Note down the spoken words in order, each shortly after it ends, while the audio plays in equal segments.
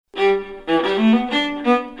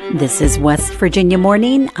This is West Virginia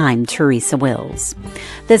Morning. I'm Teresa Wills.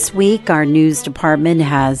 This week, our news department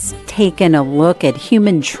has taken a look at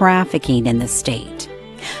human trafficking in the state.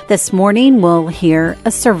 This morning, we'll hear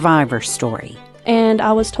a survivor story. And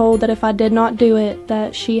I was told that if I did not do it,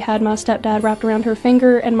 that she had my stepdad wrapped around her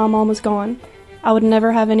finger and my mom was gone. I would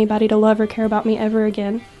never have anybody to love or care about me ever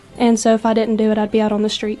again. And so if I didn't do it, I'd be out on the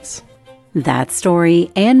streets. That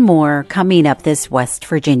story and more coming up this West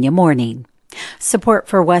Virginia Morning. Support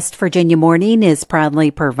for West Virginia Morning is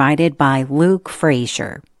proudly provided by Luke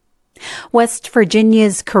Frazier. West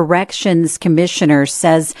Virginia's Corrections Commissioner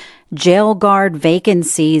says jail guard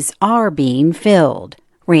vacancies are being filled.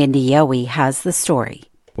 Randy Yowie has the story.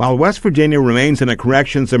 While West Virginia remains in a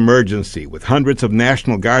corrections emergency, with hundreds of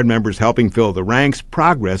National Guard members helping fill the ranks,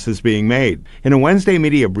 progress is being made. In a Wednesday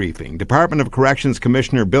media briefing, Department of Corrections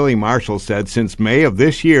Commissioner Billy Marshall said since May of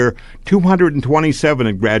this year, 227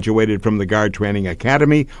 had graduated from the Guard Training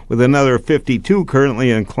Academy, with another 52 currently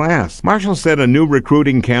in class. Marshall said a new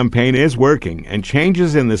recruiting campaign is working, and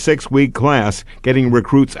changes in the 6-week class, getting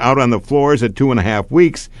recruits out on the floors at 2.5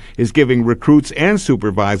 weeks, is giving recruits and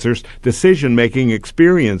supervisors decision-making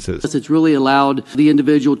experience. It's really allowed the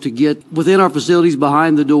individual to get within our facilities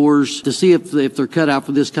behind the doors to see if they're cut out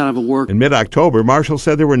for this kind of a work. In mid-October, Marshall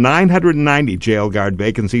said there were 990 jail guard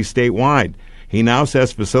vacancies statewide. He now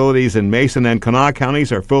says facilities in Mason and Kanawha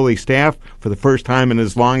counties are fully staffed for the first time in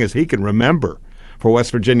as long as he can remember. For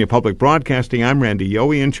West Virginia Public Broadcasting, I'm Randy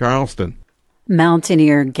Yowie in Charleston.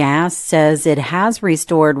 Mountaineer Gas says it has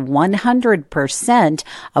restored 100%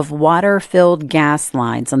 of water-filled gas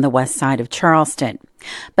lines on the west side of Charleston.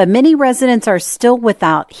 But many residents are still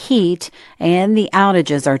without heat, and the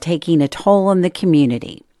outages are taking a toll on the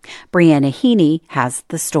community. Brianna Heaney has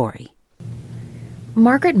the story.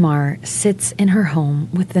 Margaret Marr sits in her home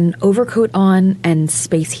with an overcoat on and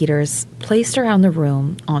space heaters placed around the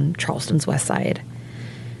room on Charleston's west side.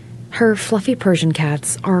 Her fluffy Persian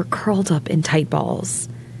cats are curled up in tight balls.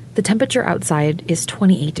 The temperature outside is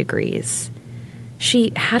 28 degrees.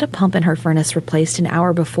 She had a pump in her furnace replaced an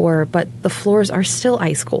hour before, but the floors are still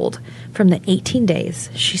ice cold from the 18 days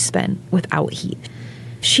she spent without heat.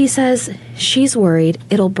 She says she's worried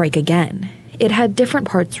it'll break again. It had different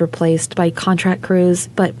parts replaced by contract crews,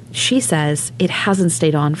 but she says it hasn't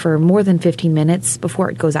stayed on for more than 15 minutes before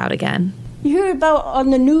it goes out again. You hear about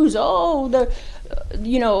on the news,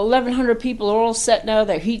 1,100 people are all set now,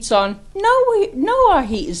 their heat's on. No, our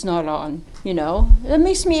heat is not on, It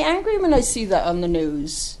makes me angry when I see that on the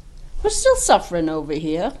news. We're still suffering over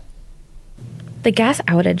here. The gas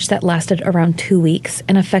outage that lasted around 2 weeks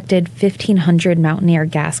and affected 1,500 Mountaineer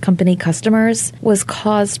Gas Company customers was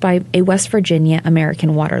caused by a West Virginia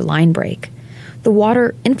American Water line break. The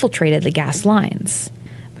water infiltrated the gas lines.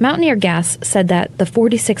 Mountaineer Gas said that the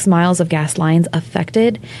 46 miles of gas lines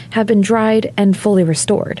affected have been dried and fully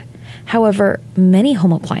restored. However, many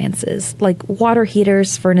home appliances, like water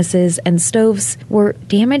heaters, furnaces, and stoves, were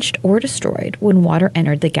damaged or destroyed when water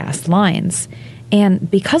entered the gas lines. And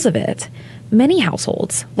because of it, many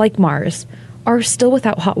households, like Mars, are still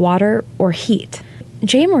without hot water or heat.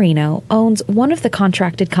 Jay Marino owns one of the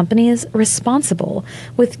contracted companies responsible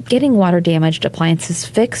with getting water-damaged appliances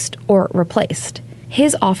fixed or replaced.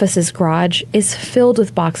 His office's garage is filled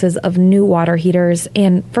with boxes of new water heaters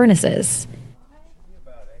and furnaces.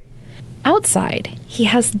 Outside, he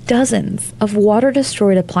has dozens of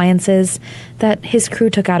water-destroyed appliances that his crew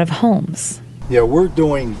took out of homes. Yeah, we're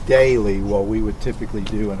doing daily what we would typically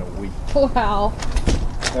do in a week. Wow.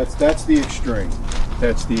 That's the extreme.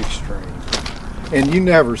 That's the extreme. And you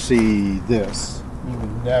never see this. You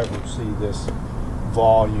would never see this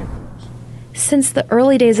volume. Since the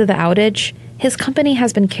early days of the outage, his company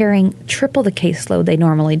has been carrying triple the caseload they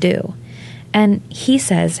normally do. And he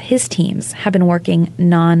says his teams have been working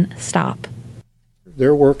non-stop.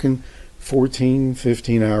 They're working 14,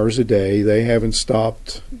 15 hours a day. They haven't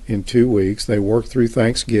stopped in 2 weeks. They worked through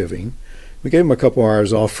Thanksgiving. We gave them a couple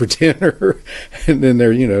hours off for dinner, and then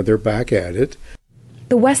they're back at it.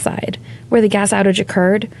 The west side, where the gas outage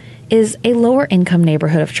occurred, is a lower-income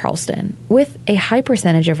neighborhood of Charleston, with a high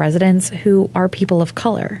percentage of residents who are people of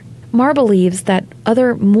color. Marr believes that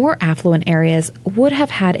other more affluent areas would have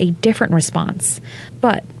had a different response,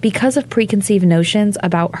 but because of preconceived notions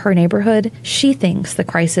about her neighborhood, she thinks the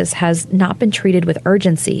crisis has not been treated with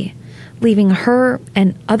urgency, leaving her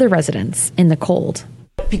and other residents in the cold.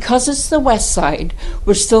 Because it's the west side,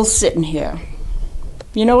 we're still sitting here.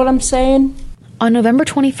 You know what I'm saying? On November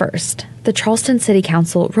 21st, the Charleston City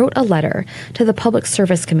Council wrote a letter to the Public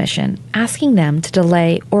Service Commission asking them to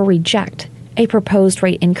delay or reject A proposed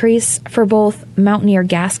rate increase for both Mountaineer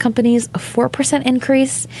Gas Company's 4%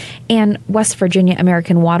 increase and West Virginia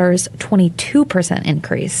American Water's 22%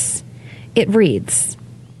 increase. It reads,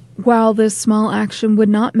 "While this small action would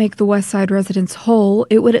not make the West Side residents whole,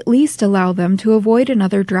 it would at least allow them to avoid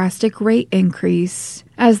another drastic rate increase,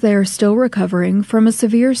 as they are still recovering from a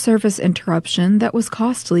severe service interruption that was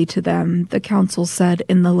costly to them," the council said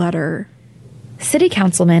in the letter. City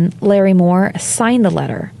Councilman Larry Moore signed the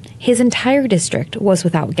letter. His entire district was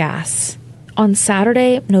without gas. On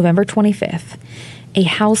Saturday, November 25th, a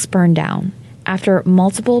house burned down after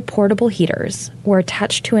multiple portable heaters were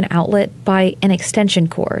attached to an outlet by an extension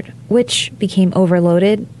cord, which became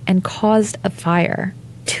overloaded and caused a fire.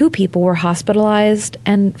 2 people were hospitalized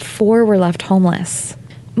and 4 were left homeless.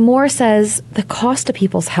 Moore says the cost to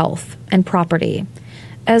people's health and property,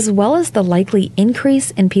 as well as the likely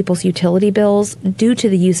increase in people's utility bills due to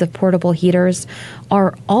the use of portable heaters,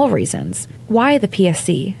 are all reasons why the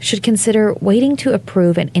PSC should consider waiting to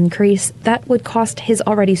approve an increase that would cost his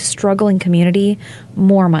already struggling community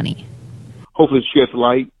more money. Hopefully it sheds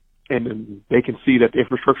light and then they can see that the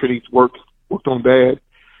infrastructure needs worked on bad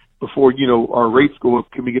before, our rates go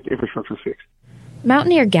up. Can we get the infrastructure fixed?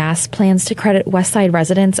 Mountaineer Gas plans to credit Westside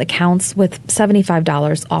residents' accounts with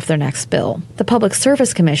 $75 off their next bill. The Public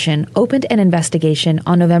Service Commission opened an investigation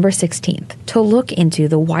on November 16th to look into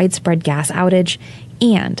the widespread gas outage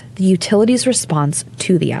and the utility's response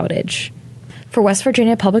to the outage. For West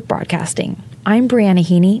Virginia Public Broadcasting, I'm Brianna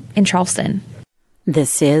Heaney in Charleston.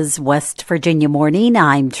 This is West Virginia Morning.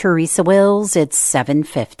 I'm Teresa Wills. It's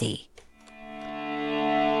 7:50.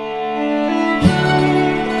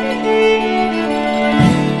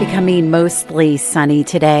 Becoming mostly sunny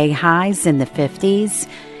today, highs in the 50s.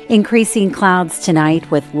 Increasing clouds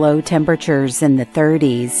tonight with low temperatures in the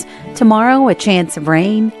 30s. Tomorrow, a chance of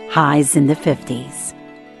rain, highs in the 50s.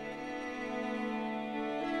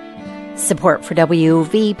 Support for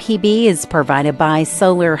WVPB is provided by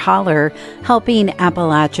Solar Holler, helping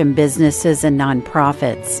Appalachian businesses and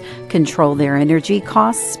nonprofits control their energy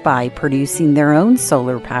costs by producing their own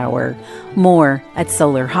solar power. More at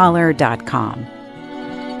solarholler.com.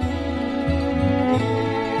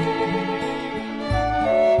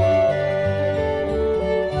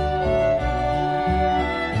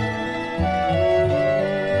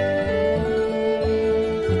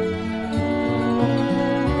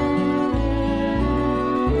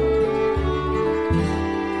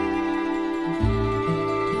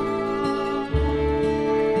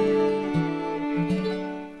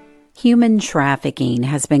 Human trafficking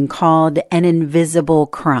has been called an invisible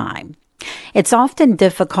crime. It's often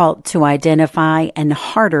difficult to identify and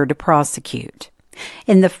harder to prosecute.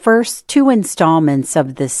 In the first 2 installments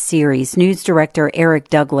of this series, news director Eric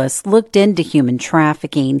Douglas looked into human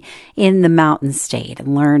trafficking in the Mountain State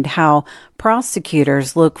and learned how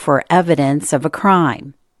prosecutors look for evidence of a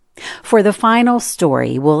crime. For the final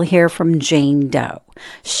story, we'll hear from Jane Doe.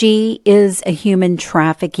 She is a human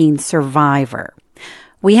trafficking survivor.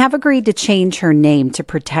 We have agreed to change her name to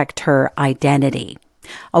protect her identity.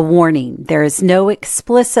 A warning, there is no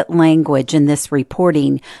explicit language in this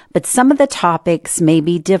reporting, but some of the topics may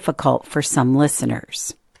be difficult for some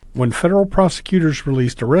listeners. When federal prosecutors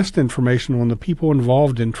released arrest information on the people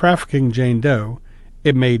involved in trafficking Jane Doe,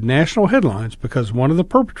 it made national headlines because one of the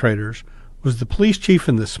perpetrators was the police chief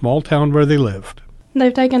in the small town where they lived.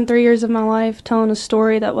 They've taken 3 years of my life telling a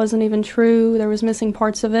story that wasn't even true. There was missing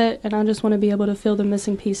parts of it, and I just want to be able to fill the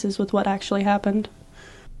missing pieces with what actually happened.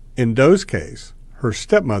 In Doe's case, her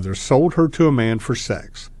stepmother sold her to a man for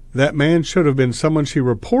sex. That man should have been someone she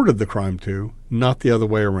reported the crime to, not the other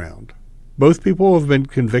way around. Both people have been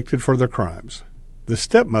convicted for their crimes. The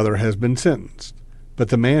stepmother has been sentenced, but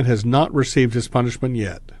the man has not received his punishment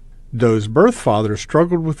yet. Doe's birth father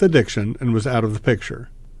struggled with addiction and was out of the picture.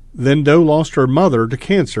 Then Doe lost her mother to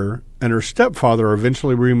cancer, and her stepfather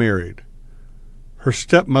eventually remarried. Her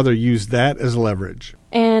stepmother used that as leverage.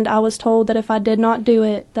 And I was told that if I did not do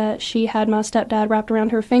it, that she had my stepdad wrapped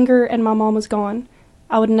around her finger and my mom was gone.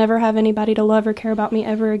 I would never have anybody to love or care about me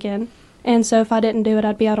ever again. And so if I didn't do it,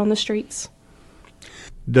 I'd be out on the streets.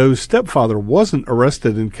 Doe's stepfather wasn't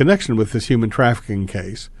arrested in connection with this human trafficking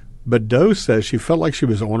case, but Doe says she felt like she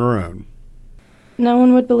was on her own. No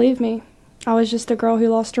one would believe me. I was just a girl who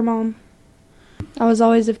lost her mom. I was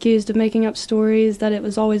always accused of making up stories, that it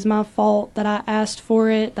was always my fault, that I asked for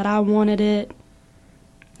it, that I wanted it,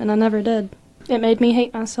 and I never did. It made me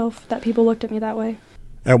hate myself that people looked at me that way.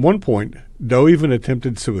 At one point, Doe even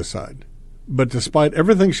attempted suicide. But despite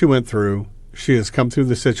everything she went through, she has come through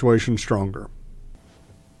the situation stronger.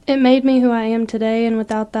 It made me who I am today, and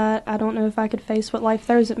without that, I don't know if I could face what life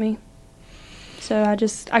throws at me. So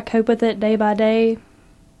I cope with it day by day.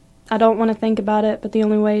 I don't want to think about it, but the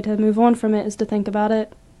only way to move on from it is to think about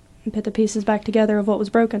it and put the pieces back together of what was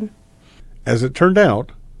broken. As it turned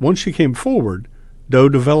out, once she came forward, Doe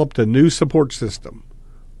developed a new support system.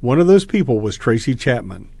 One of those people was Tracy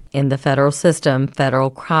Chapman. In the federal system, federal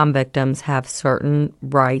crime victims have certain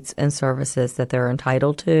rights and services that they're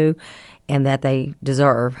entitled to and that they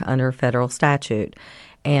deserve under federal statute.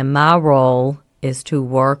 And my role is to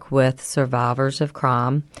work with survivors of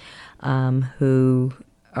crime who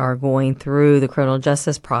are going through the criminal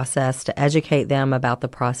justice process, to educate them about the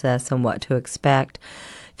process and what to expect,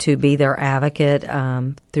 to be their advocate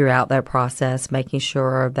throughout that process, making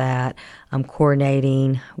sure that I'm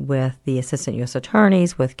coordinating with the assistant U.S.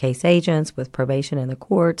 attorneys, with case agents, with probation in the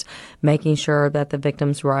courts, making sure that the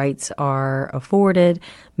victim's rights are afforded,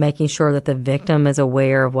 making sure that the victim is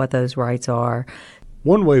aware of what those rights are.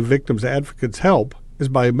 One way victims' advocates help is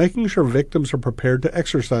by making sure victims are prepared to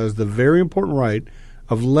exercise the very important right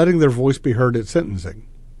of letting their voice be heard at sentencing.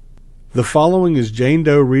 The following is Jane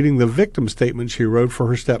Doe reading the victim statement she wrote for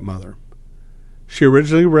her stepmother. She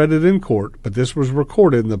originally read it in court, but this was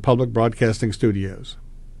recorded in the public broadcasting studios.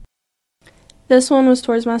 This one was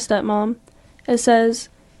towards my stepmom. It says,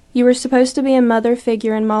 "You were supposed to be a mother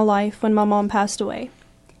figure in my life when my mom passed away.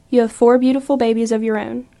 You have 4 beautiful babies of your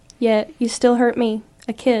own, yet you still hurt me,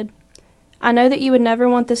 a kid. I know that you would never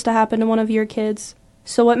want this to happen to one of your kids,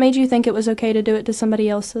 so what made you think it was okay to do it to somebody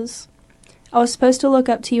else's? I was supposed to look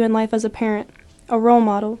up to you in life as a parent, a role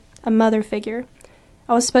model, a mother figure.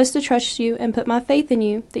 I was supposed to trust you and put my faith in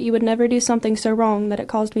you that you would never do something so wrong that it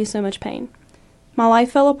caused me so much pain. My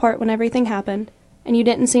life fell apart when everything happened, and you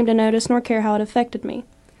didn't seem to notice nor care how it affected me.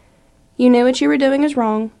 You knew what you were doing is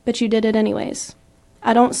wrong, but you did it anyways.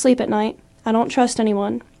 I don't sleep at night. I don't trust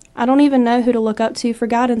anyone. I don't even know who to look up to for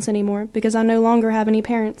guidance anymore because I no longer have any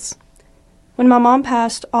parents. When my mom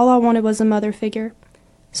passed, all I wanted was a mother figure.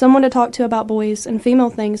 Someone to talk to about boys and female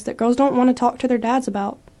things that girls don't want to talk to their dads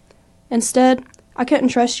about. Instead, I couldn't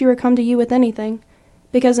trust you or come to you with anything,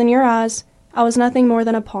 because in your eyes, I was nothing more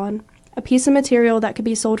than a pawn, a piece of material that could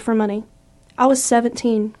be sold for money. I was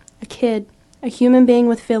 17, a kid, a human being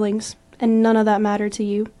with feelings, and none of that mattered to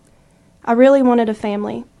you. I really wanted a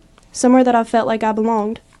family, somewhere that I felt like I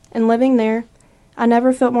belonged, and living there, I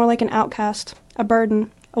never felt more like an outcast, a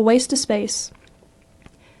burden, a waste of space.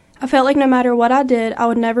 I felt like no matter what I did, I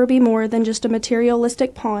would never be more than just a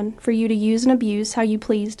materialistic pawn for you to use and abuse how you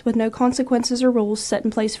pleased with no consequences or rules set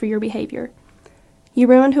in place for your behavior. You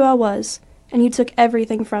ruined who I was, and you took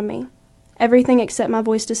everything from me. Everything except my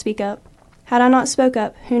voice to speak up. Had I not spoke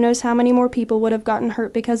up, who knows how many more people would have gotten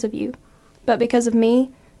hurt because of you. But because of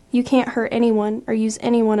me, you can't hurt anyone or use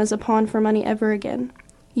anyone as a pawn for money ever again.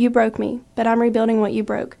 You broke me, but I'm rebuilding what you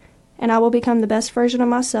broke, and I will become the best version of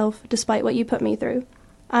myself despite what you put me through.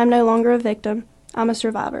 I'm no longer a victim. I'm a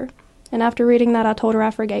survivor." And after reading that, I told her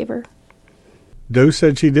I forgave her. Doe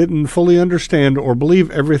said she didn't fully understand or believe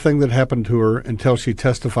everything that happened to her until she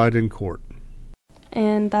testified in court.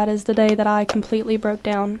 And that is the day that I completely broke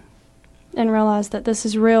down and realized that this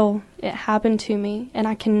is real. It happened to me, and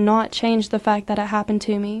I cannot change the fact that it happened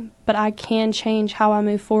to me, but I can change how I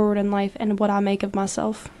move forward in life and what I make of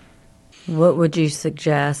myself. What would you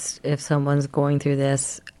suggest if someone's going through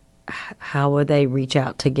this? How would they reach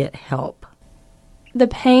out to get help? The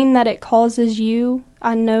pain that it causes you,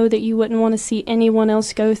 I know that you wouldn't want to see anyone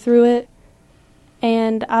else go through it.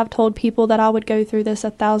 And I've told people that I would go through this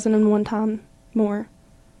 1,001 times more,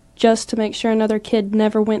 just to make sure another kid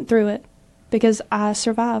never went through it, because I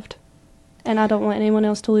survived. And I don't want anyone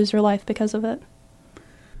else to lose their life because of it.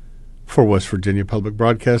 For West Virginia Public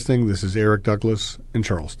Broadcasting, this is Eric Douglas in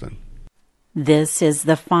Charleston. This is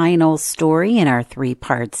the final story in our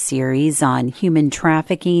 3-part series on human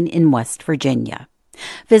trafficking in West Virginia.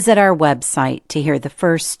 Visit our website to hear the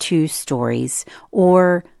first 2 stories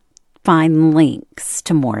or find links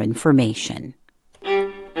to more information.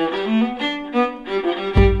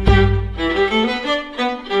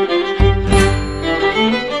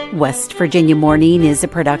 West Virginia Morning is a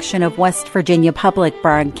production of West Virginia Public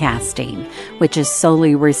Broadcasting, which is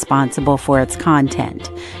solely responsible for its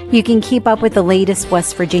content. You can keep up with the latest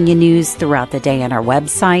West Virginia news throughout the day on our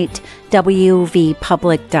website, wvpublic.org.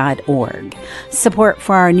 Support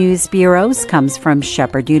for our news bureaus comes from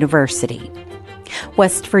Shepherd University.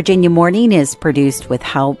 West Virginia Morning is produced with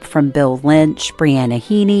help from Bill Lynch, Brianna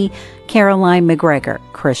Heaney, Caroline McGregor,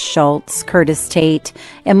 Chris Schultz, Curtis Tate,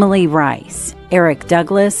 Emily Rice, Eric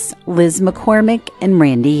Douglas, Liz McCormick, and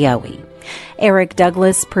Randy Yowie. Eric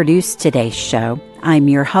Douglas produced today's show. I'm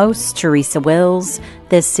your host, Teresa Wills.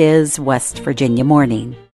 This is West Virginia Morning.